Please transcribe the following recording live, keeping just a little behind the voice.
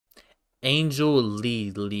Angel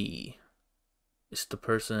Lee. It's the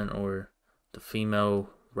person or the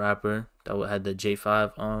female rapper that had the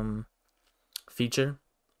J5 feature.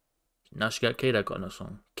 Now she got Kdot on the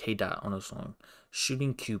song. Kdot on the song.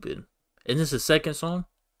 Shooting Cupid. Isn't this the second song?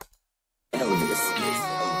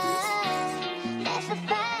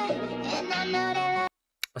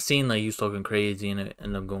 I seen like you was talking crazy and it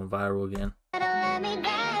ended up going viral again.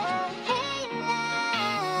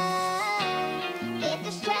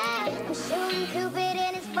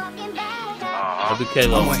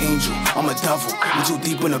 I'm an angel, I'm a devil. We too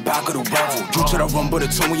deep in the back of the revel. You try to run, but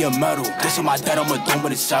it's on your metal. This is my dad, I'm a dome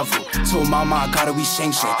with a several. Told mama I gotta be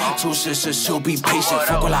sanctioned. Told sister she'll be patient.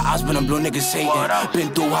 Fuck all I OUSMANE, I'm blue niggas hating.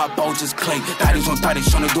 Been through hot balls, just clay. Daddy's on daddy's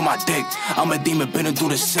tryna do my dick. I'm a demon, been through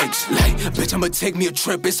the 6. Like, bitch, I'ma take me a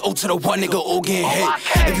trip. It's O to the 1, nigga, all getting hit.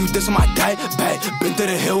 If you diss on my dad, bet. Been to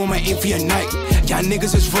the hill, I'ma aim for your neck. Y'all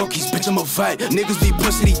niggas is rookies, bitch, I'm a vet. Niggas be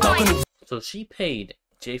pussy, they talking to. So she paid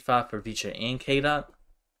J5 for feature and Kdot?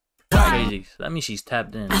 Crazy. That means she's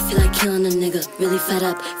tapped in. I feel like killing a nigga, really fed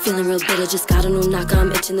up, feeling real bitter. Just got a new knocker,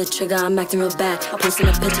 I'm itching the trigger, I'm acting real bad. Posting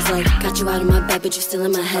up pictures like, got you out of my bed, but you still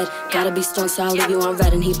in my head. Gotta be strong, so I'll leave you on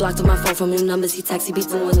red. And he blocked on my phone from new numbers. He texts, he be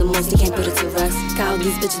doing the most, he can't put it to rest. Got all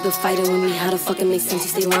these bitches been fighting with me. How the fuck it makes sense?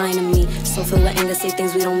 You stay lying to me. So filled with anger, say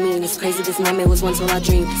things we don't mean. It's crazy, this nightmare was once all I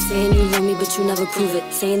dreamed. Saying you love me, but you never prove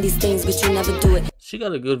it. Saying these things, but you never do it. She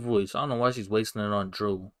got a good voice. I don't know why she's wasting it on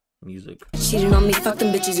drill music. Cheating on me, fuck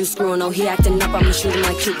them bitches you screwing. Oh, he acting up, I'ma shoot him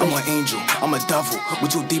like Cupid. I'm an angel, I'm a devil. We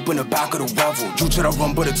too deep in the back of the revel. You try to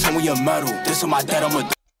run, but it's on your metal. This is my dad, I'm a.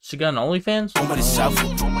 She got an OnlyFans?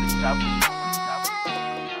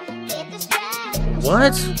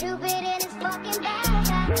 What?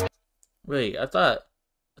 Wait, I thought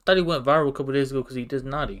he went viral a couple days ago because he did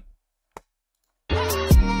naughty.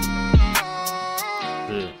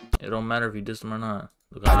 Yeah, it don't matter if you diss him or not.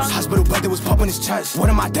 Hospital bed, was popping his chest. What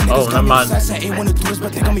am I done? Oh, never mind. I ain't wanna do this,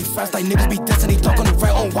 but think on me fast. Like niggas be dissing, they talk on the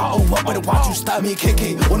right on why, oh what, but watch you stop me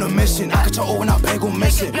kicking on a mission. I control when I beg on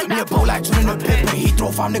mission. Me a bow like in the pit, but he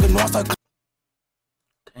throw 5 niggas north like.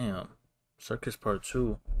 Damn. Circus Part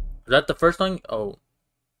 2. Is that the first one? Oh.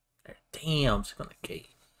 Damn, she's gonna gay.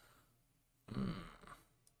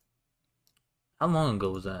 How long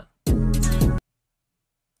ago was that? Damn,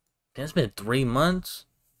 it's been 3 months?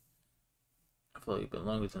 I feel like it's been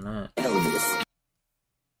longer than that.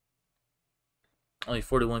 Only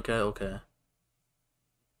 41K, okay.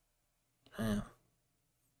 Damn.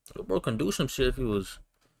 Yo, bro can do some shit if he was,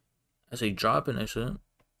 I say, dropping that shit.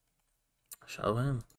 Shout out him.